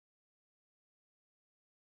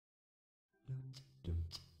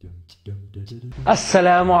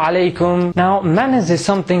Assalamu alaikum. Now, manners is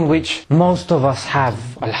something which most of us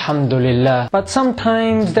have, alhamdulillah. But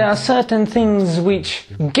sometimes there are certain things which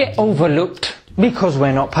get overlooked because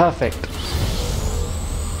we're not perfect.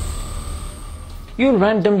 You'll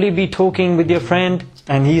randomly be talking with your friend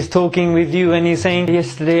and he's talking with you and he's saying,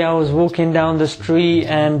 yesterday I was walking down the street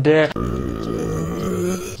and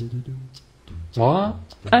what?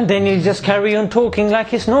 And then he'll just carry on talking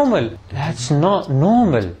like it's normal. That's not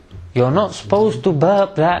normal. You're not supposed to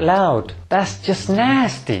burp that loud. That's just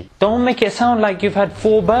nasty. Don't make it sound like you've had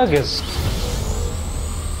 4 burgers.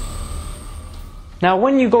 Now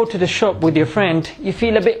when you go to the shop with your friend, you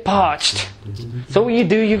feel a bit parched. So what you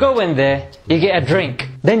do, you go in there, you get a drink.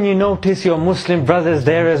 Then you notice your Muslim brothers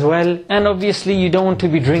there as well. And obviously you don't want to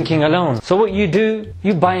be drinking alone. So what you do,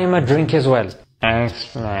 you buy him a drink as well.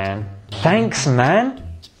 Thanks man. Thanks man?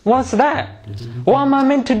 What's that? What am I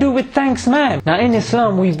meant to do with thanks man? Now in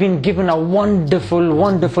Islam we've been given a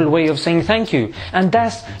wonderful way of saying thank you. And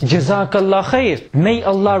that's Jazakallah khair. May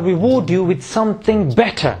Allah reward you with something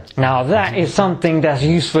better. Now that is something that's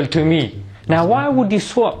useful to me. Now why would you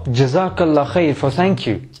swap Jazakallah khair for thank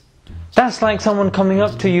you? That's like someone coming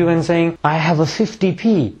up to you and saying, I have a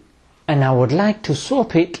 50p and I would like to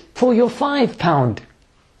swap it for your £5.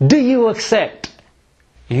 Do you accept?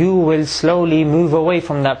 You will slowly move away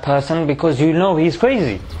from that person because you know he's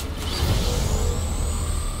crazy.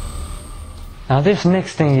 Now this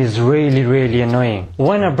next thing is really annoying.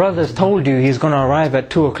 When a brother's told you he's gonna arrive at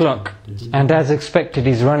 2 o'clock and as expected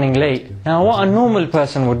he's running late. Now what a normal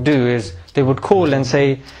person would do is they would call and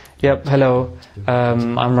say, yep, hello,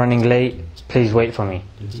 I'm running late, please wait for me.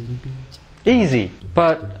 Easy.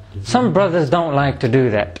 But some brothers don't like to do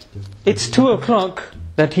that. It's 2 o'clock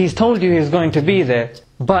that he's told you he's going to be there.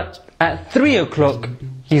 But at 3 o'clock,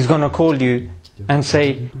 he's gonna call you and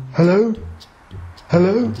say, hello?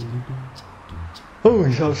 Hello? Oh,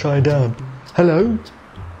 he's upside down. Hello?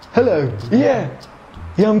 Hello? Yeah,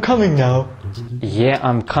 I'm coming now. Yeah,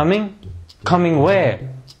 I'm coming? Coming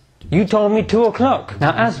where? You told me 2 o'clock.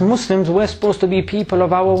 Now as Muslims, we're supposed to be people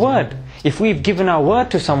of our word. If we've given our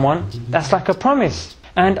word to someone, that's like a promise.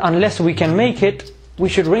 And unless we can make it, we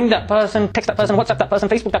should ring that person, text that person, WhatsApp that person,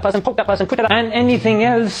 Facebook that person, poke that person, Twitter that, and anything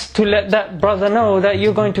else to let that brother know that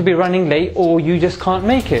you're going to be running late or you just can't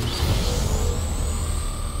make it.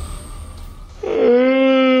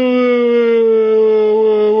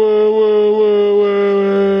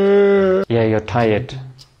 Yeah, you're tired.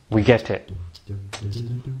 We get it.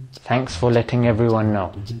 Thanks for letting everyone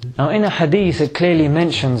know. Now in a hadith it clearly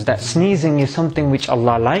mentions that sneezing is something which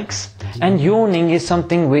Allah likes and yawning is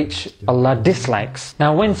something which Allah dislikes.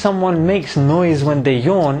 Now when someone makes noise when they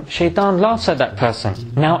yawn, shaitan laughs at that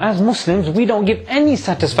person. Now as Muslims we don't give any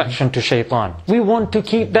satisfaction to shaitan. We want to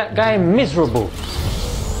keep that guy miserable.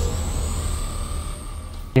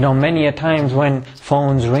 You know, many a times when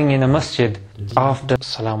phones ring in a masjid after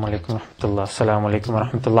Assalamu alaikum rahmatullah, Assalamu alaikum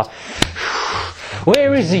rahmatullah.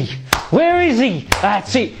 Where is he? Where is he?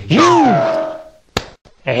 That's it. You!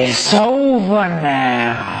 It's over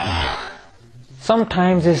now.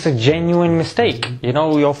 Sometimes it's a genuine mistake. You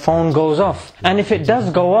know, your phone goes off. And if it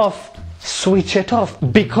does go off, switch it off.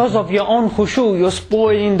 Because of your own khushu, you're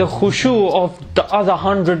spoiling the khushu of the other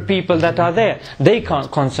 100 people that are there. They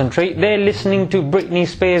can't concentrate. They're listening to Britney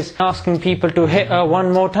Spears asking people to hit her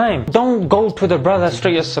one more time. Don't go to the brother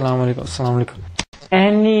straight. Assalamu alaikum, assalamu alaikum.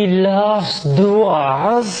 Any last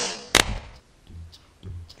du'as?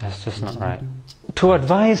 That's just not right. To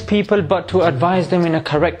advise people, but to advise them in a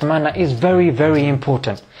correct manner is very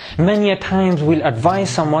important. Many a times we'll advise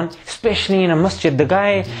someone, especially in a masjid. The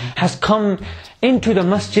guy has come into the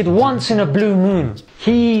masjid once in a blue moon.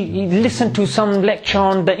 He listened to some lecture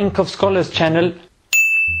on the Ink of Scholars channel.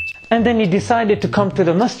 And then he decided to come to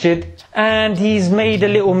the masjid and he's made a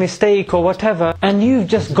little mistake or whatever and you've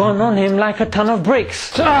just gone on him like a ton of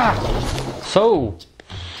bricks. So,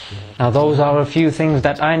 now those are a few things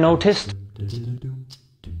that I noticed.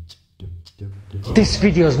 This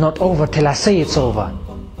video is not over till I say it's over.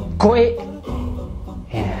 Go it.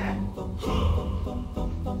 Yeah.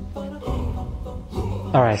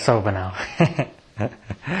 Alright, it's over now.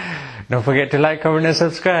 Don't forget to like, comment and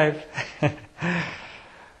subscribe.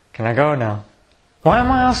 Can I go now? Why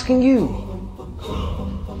am I asking you?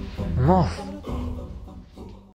 I'm off.